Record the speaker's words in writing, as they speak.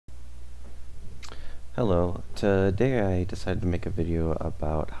Hello, today I decided to make a video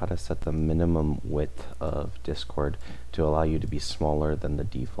about how to set the minimum width of Discord to allow you to be smaller than the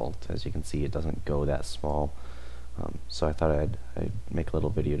default. As you can see, it doesn't go that small, so I thought I'd make a little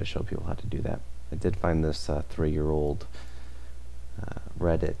video to show people how to do that. I did find this 3-year-old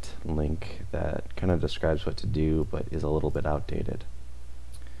Reddit link that kind of describes what to do, but is a little bit outdated.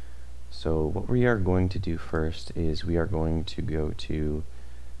 So what we are going to do first is we are going to go to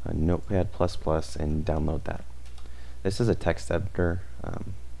Notepad++ and download that. This is a text editor.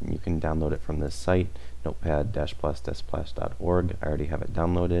 You can download it from this site, notepad-plus-splash.org. I already have it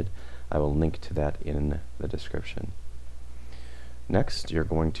downloaded. I will link to that in the description. Next, you're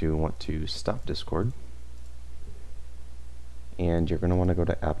going to want to stop Discord, and you're going to want to go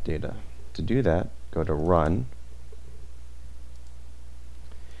to App Data. To do that, go to Run,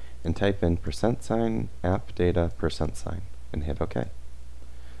 and type in %, app data, %, and hit OK.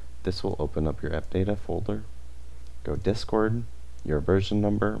 This will open up your app data folder. Go Discord, your version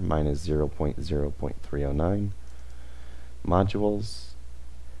number, mine is 0.0.309, modules,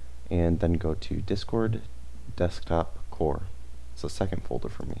 and then go to Discord Desktop Core. It's the second folder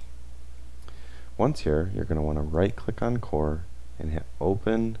for me. Once here, you're going to want to right click on Core and hit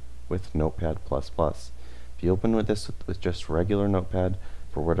Open with Notepad++. If you open with this with just regular Notepad,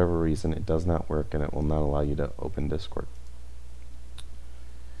 for whatever reason it does not work and it will not allow you to open Discord.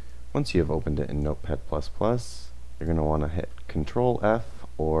 Once you have opened it in Notepad++, you're going to want to hit Control F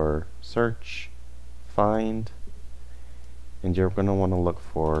or search, find, and you're going to want to look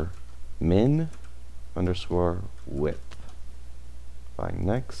for min_width. Find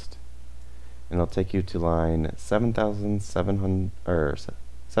next, and it'll take you to line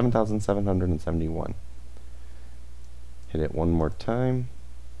 7,771. Hit it one more time,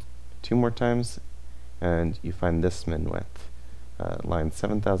 2 more times, and you find this min width. Line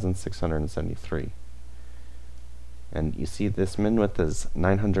 7,673. And you see this min width is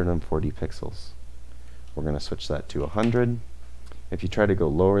 940 pixels. We're going to switch that to 100. If you try to go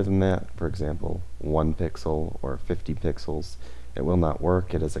lower than that, for example, 1 pixel or 50 pixels, it will not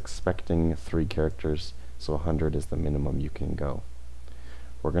work. It is expecting 3 characters, so 100 is the minimum you can go.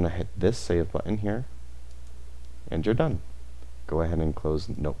 We're going to hit this save button here, and you're done. Go ahead and close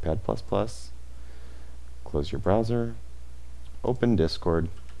Notepad++, close your browser, open Discord,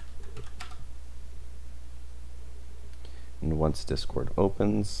 and once Discord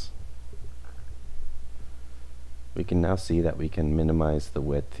opens, we can now see that we can minimize the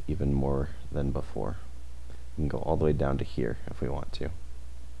width even more than before. We can go all the way down to here if we want to.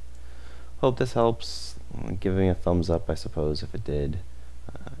 Hope this helps. Give me a thumbs up, I suppose, if it did.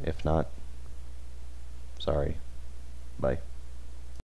 If not, sorry. Bye.